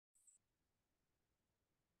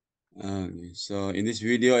Okay, so in this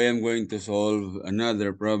video, I am going to solve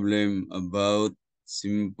another problem about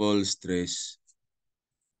simple stress.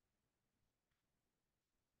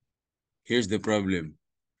 Here's the problem.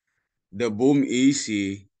 The boom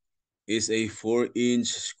AC is a 4-inch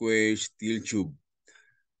square steel tube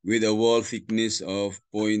with a wall thickness of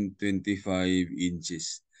 0.25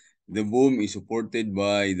 inches. The boom is supported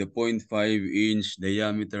by the 0.5-inch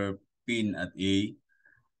diameter pin at A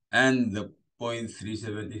and the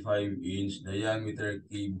 0.375-inch diameter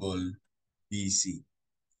cable BC.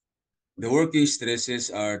 The working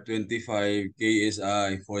stresses are 25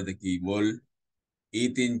 KSI for the cable,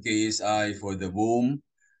 18 KSI for the boom,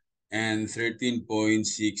 and 13.6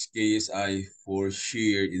 KSI for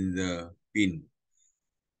shear in the pin.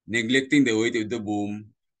 Neglecting the weight of the boom,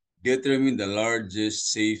 determine the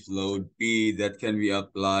largest safe load P that can be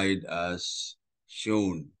applied as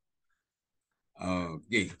shown.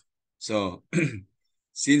 Okay, so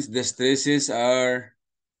since the stresses are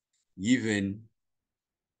given,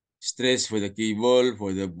 stress for the cable,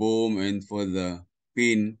 for the boom, and for the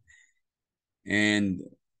pin, and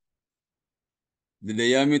the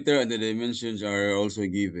diameter and the dimensions are also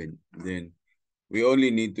given. Then we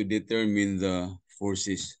only need to determine the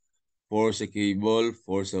forces. Force a cable,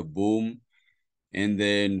 force a boom, and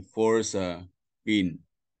then force a pin.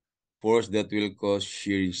 Force that will cause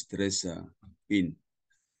shearing stress a pin.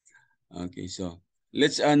 Okay, so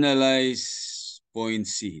let's analyze point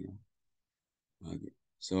C. Okay,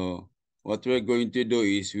 so what we're going to do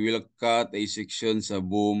is we will cut a section sa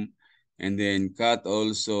boom and then cut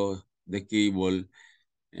also the cable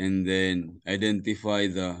and then identify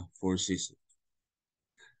the forces.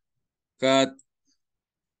 Cut,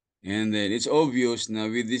 and then it's obvious now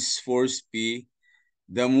with this force P,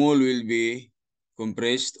 the mole will be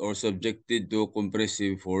compressed or subjected to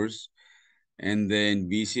compressive force, and then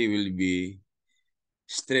BC will be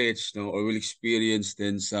stretched, no, or will experience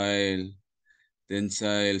tensile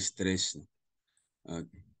stress.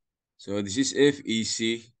 Okay. So this is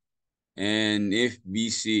FEC and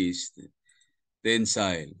FBC is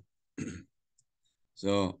tensile.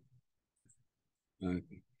 So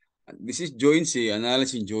okay. This is joincy,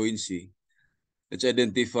 analyzing joincy. Let's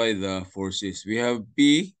identify the forces. We have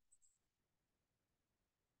P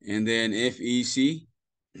and then FEC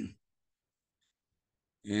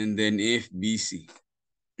and then FBC.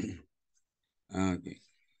 Okay.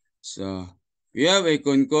 So we have a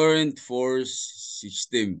concurrent force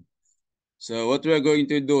system. So what we are going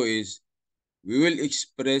to do is we will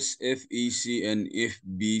express FEC and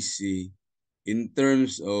FBC in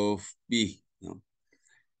terms of P. No?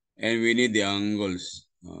 And we need the angles.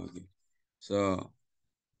 Okay. So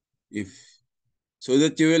if so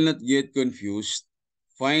that you will not get confused,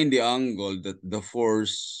 find the angle that the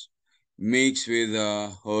force makes with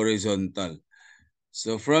the horizontal.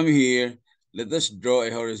 So from here, let us draw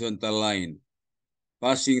a horizontal line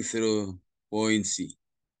passing through point C.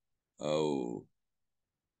 Oh,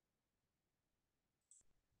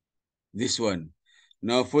 this one.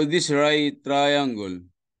 Now for this right triangle,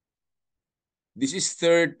 this is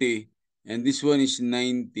 30 and this one is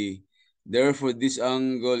 90. Therefore, this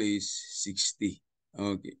angle is 60.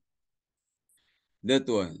 Okay. That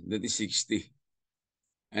one, that is 60.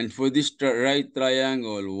 And for this right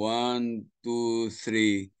triangle, 1, 2,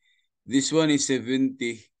 3, this one is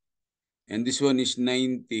 70 and this one is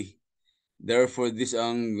 90. Therefore, this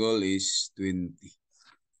angle is 20.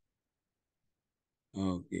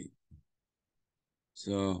 Okay.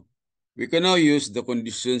 So, we can now use the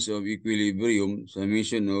conditions of equilibrium,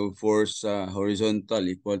 summation of force horizontal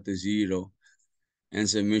equal to 0, and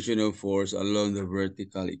summation of force along the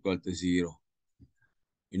vertical equal to 0.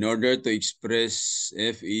 In order to express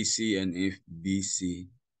FEC and FBC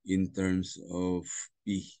in terms of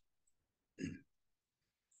P.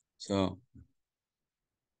 So,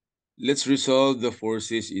 let's resolve the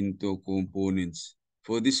forces into components.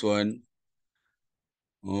 For this one,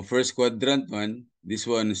 first quadrant one, this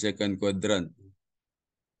one second quadrant.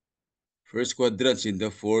 First quadrant, in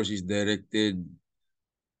the force is directed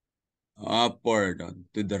upward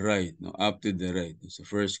to the right, no, up to the right. So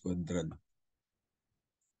first quadrant.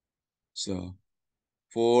 So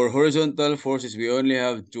for horizontal forces, we only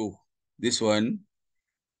have two. This one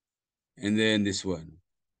and then this one.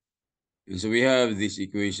 And so we have this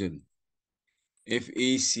equation.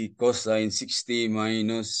 FAC cosine 60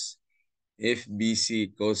 minus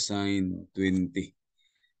FBC cosine 20.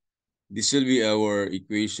 This will be our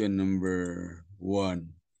equation number 1.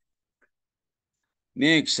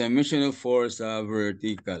 Next, summation of force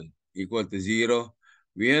vertical equal to 0.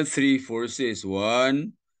 We have three forces,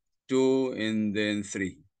 1, 2, and then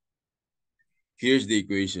 3. Here's the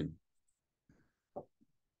equation.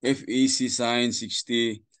 FEC sine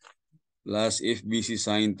 60 plus FBC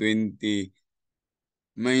sine 20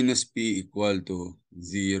 minus P equal to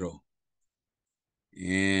 0.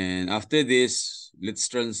 And after this, let's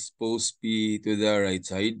transpose P to the right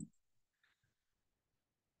side.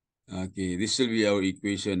 Okay, this will be our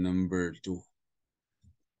equation number 2.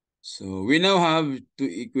 So we now have two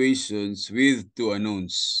equations with two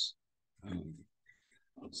unknowns.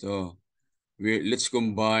 So let's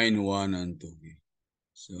combine 1 and 2.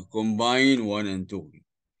 So combine 1 and 2.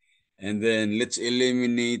 And then let's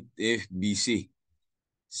eliminate FBC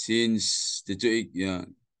since the two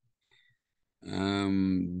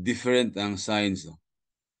different ang signs,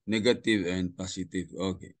 negative and positive.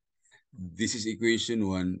 Okay. This is equation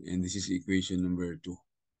 1 and this is equation number 2.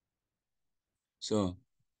 So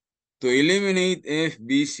to eliminate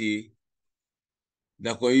FBC,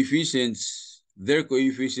 the coefficients, their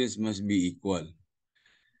coefficients must be equal.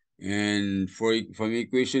 And from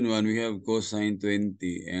equation 1, we have cosine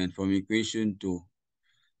 20. And from equation 2,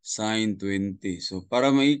 sine 20. So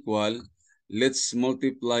para ma-equal, let's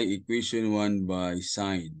multiply equation 1 by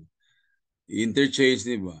sine. Interchange,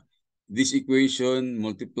 di ba? This equation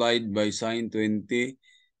multiplied by sine 20.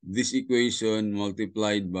 This equation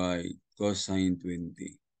multiplied by cosine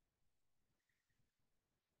 20.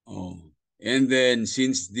 Oh. And then,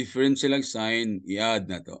 since differential ang sign, i-add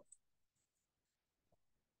na to.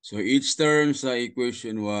 So, each term sa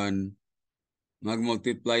equation 1,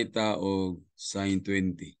 mag-multiply ta og sine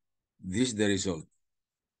 20. This is the result.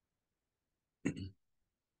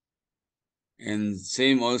 And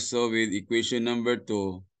same also with equation number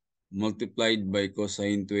 2, multiplied by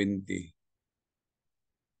cosine 20.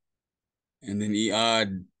 And then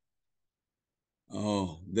i-add.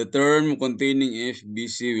 Oh, the term containing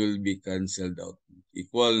FBC will be cancelled out.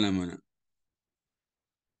 Equal naman na.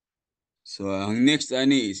 So, ang next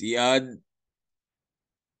ani is i-add.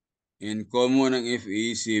 And common ang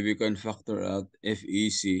FEC, we can factor out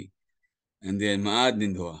FEC. And then ma-add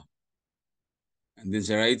din to. And then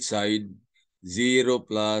sa right side, 0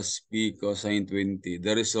 plus P cosine 20.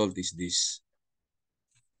 The result is this.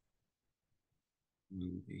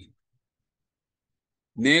 Okay.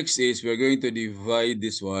 Next is we're going to divide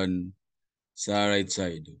this one sa right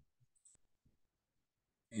side.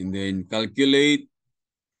 And then calculate.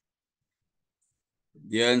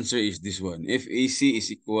 The answer is this one. FAC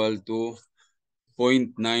is equal to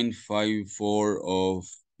 0.954 of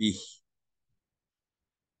P.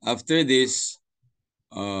 After this,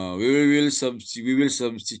 we will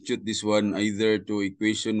substitute this one either to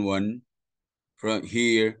equation 1 from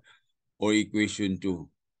here or equation 2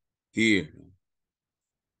 here.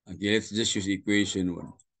 Okay, let's just use equation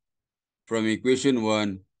 1. From equation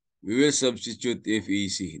 1, we will substitute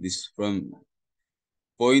FEC. This from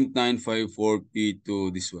 0.954P to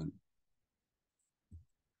this one.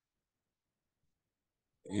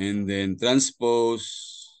 And then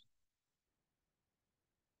transpose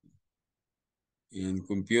and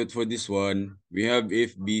compute for this one. We have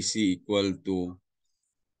FBC equal to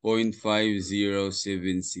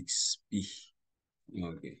 0.5076P.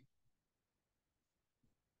 Okay.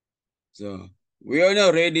 So we are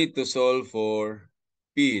now ready to solve for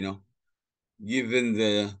P, given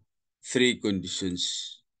the three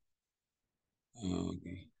conditions.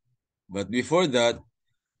 Okay. But before that,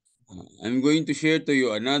 I'm going to share to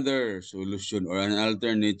you another solution or an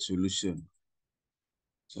alternate solution.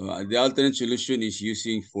 So the alternate solution is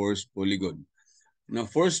using forced polygon. Now,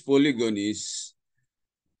 forced polygon is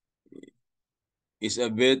a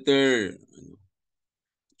better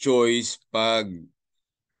choice pag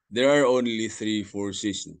there are only three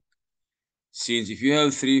forces. Since if you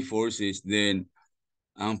have three forces, then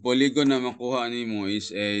ang polygon na makuha nimo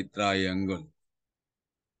is a triangle.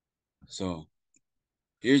 So,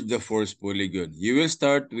 here's the force polygon. You will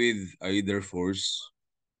start with either force,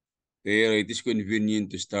 pero it is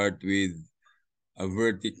convenient to start with a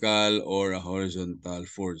vertical or a horizontal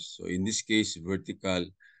force. So, in this case, vertical.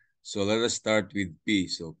 So, let us start with P.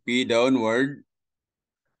 So, P downward.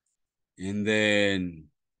 And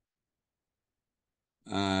then,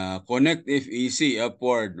 connect FEC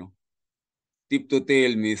upward, tip to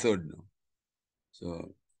tail method.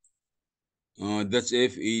 So, that's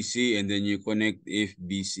FEC and then you connect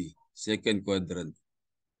FBC, second quadrant.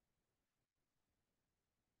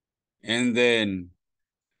 And then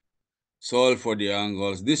solve for the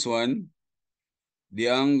angles. This one, the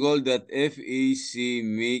angle that FEC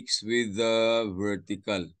makes with the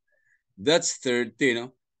vertical. That's 30,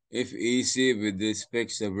 FEC with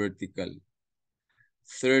respect to vertical.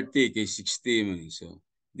 30 kay 60 man. So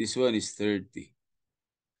this one is 30.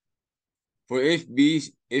 For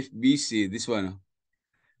FBC, this one,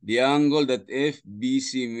 The angle that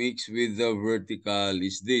FBC makes with the vertical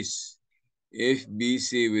is this.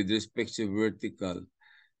 FBC with respect to vertical,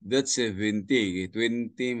 that's 70.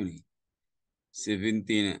 20.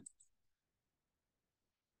 70 na.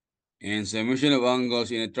 And summation of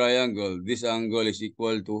angles in a triangle, this angle is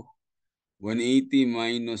equal to 180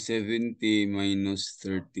 minus 70 minus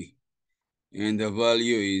 30. And the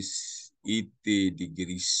value is 80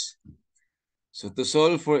 degrees. So to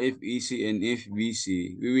solve for FEC and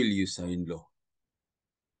FBC, we will use sine law.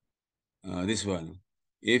 This one.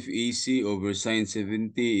 FEC over sine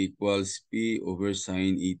 70 equals P over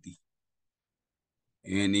sine 80.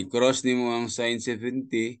 And i-cross nimo ang sine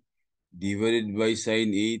 70 divided by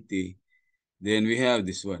sine 80. Then we have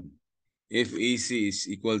this one. FEC is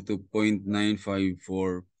equal to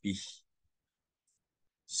 0.954 P.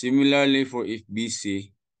 Similarly for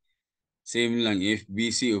FBC, same lang,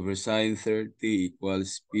 FBC over sine 30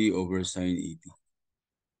 equals P over sine 80.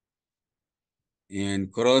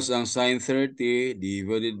 And cross ang sine 30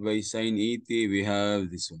 divided by sine 80, we have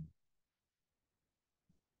this one.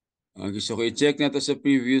 Okay, so i-check na to sa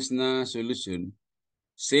previous na solution.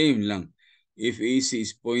 Same lang. FAC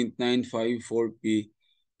is 0.954P,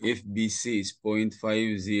 FBC is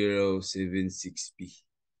 0.5076P.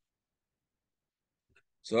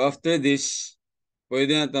 So after this,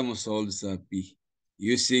 pwede na tayo solve sa P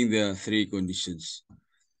using the three conditions.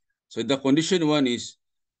 So the condition one is,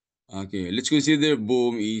 okay, let's consider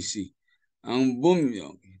boom EC. Ang boom,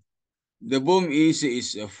 okay, the boom EC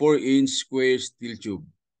is a 4-inch square steel tube.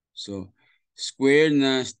 So, square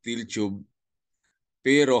na steel tube,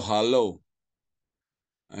 pero hollow.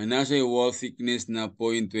 Nasa wall thickness na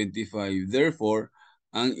 0.25. Therefore,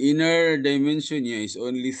 ang inner dimension niya is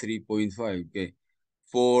only 3.5. Okay.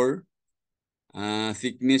 4,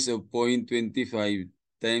 thickness of 0.25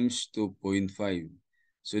 times 2.5.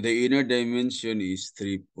 So the inner dimension is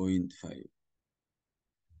 3.5.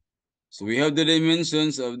 So we have the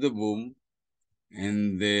dimensions of the boom,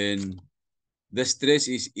 and then the stress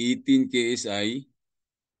is 18 KSI.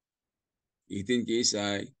 18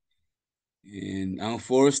 KSI. And ang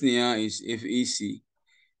force niya is FEC,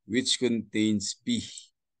 which contains P.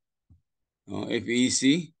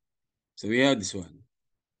 FEC. So we have this one.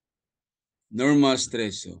 Normal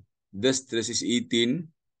stress. So the stress is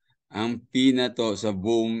 18. Ang P na to sa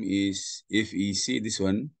boom is FEC, this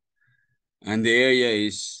one. And the area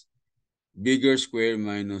is bigger square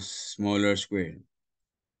minus smaller square.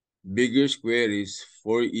 Bigger square is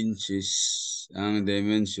 4 inches ang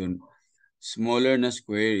dimension. Smaller na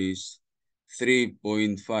square is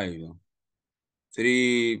 3.5.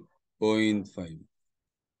 3.5.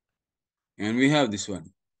 And we have this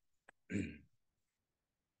one.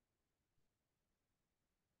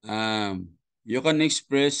 You can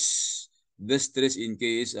express the stress in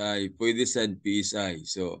KSI, pwede sa PSI.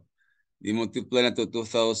 So, i-multiply na to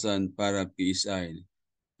 2,000 para PSI.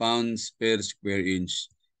 Pounds per square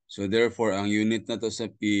inch. So, therefore, ang unit na to sa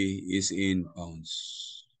P is in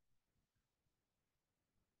pounds.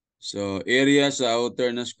 So, area sa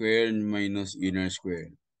outer na square minus inner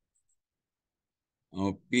square.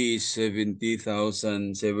 P is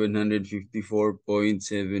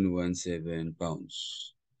 70,754.717 pounds.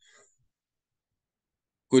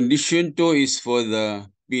 Condition 2 is for the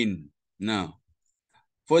pin. Now,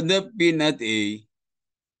 for the pin at A,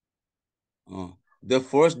 the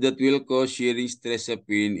force that will cause shearing stress sa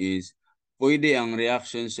pin is pwede ang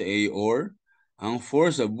reaction sa A or ang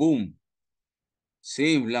force sa boom.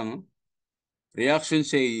 Same lang. Reaction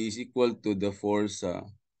sa A is equal to the force sa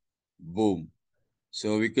boom.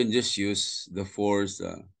 So we can just use the force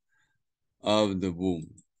of the boom.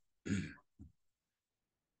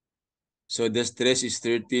 So the stress is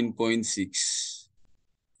 13.6.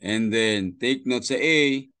 And then take note sa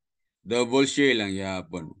A, double shear lang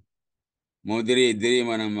yapon. Mo diri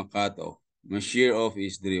man ang makat off. Ma-shear off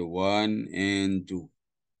is diri 1 and 2.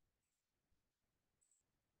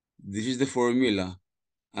 This is the formula.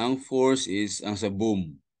 Ang force is ang sa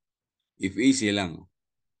boom. If easy lang.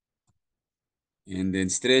 And then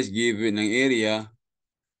stress given ng area.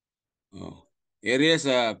 Area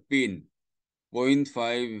sa pin.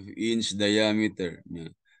 0.5 inch diameter.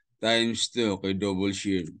 Times 2 kay double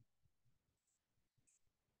shear.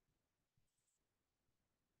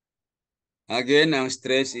 Again, ang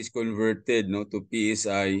stress is converted to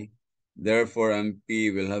PSI. Therefore, ang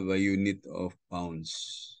P will have a unit of pounds.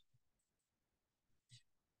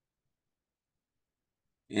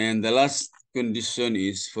 And the last condition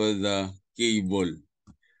is for the cable.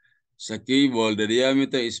 Sa cable, the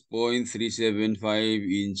diameter is 0.375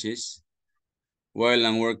 inches, while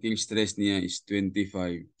ang working stress niya is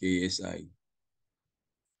 25 KSI.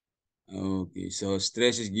 Okay, so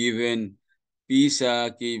stress is given. P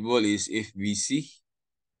sa cable is FBC.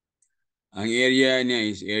 Ang area niya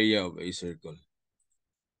is area of a circle.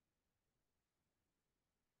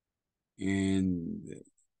 And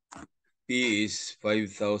P is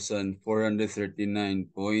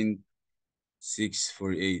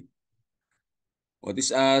 5,439.648. What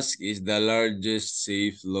is asked is the largest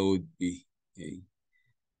safe load P. Okay.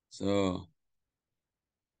 So,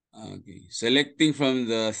 okay. Selecting from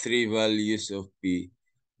the three values of P,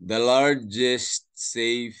 the largest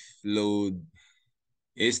safe load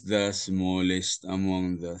is the smallest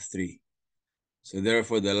among the three. So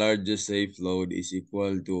therefore, the largest safe load is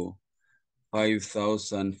equal to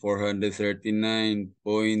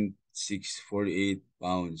 5,439.648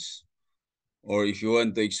 pounds. Or if you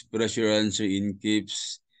want to express your answer in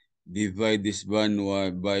kips, divide this one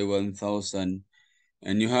by 1,000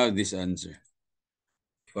 and you have this answer.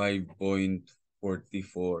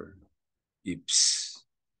 5.44 kips.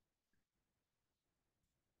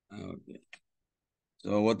 Okay.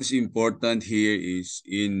 So what is important here is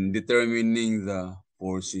in determining the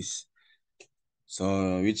forces.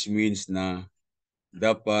 So which means na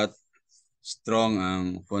dapat strong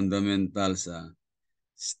ang fundamental sa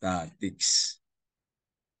statics.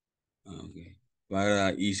 Okay.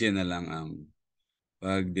 Para easy na lang ang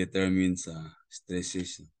pag-determine sa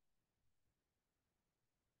stresses.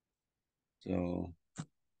 So,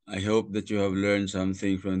 I hope that you have learned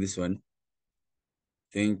something from this one.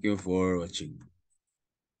 Thank you for watching.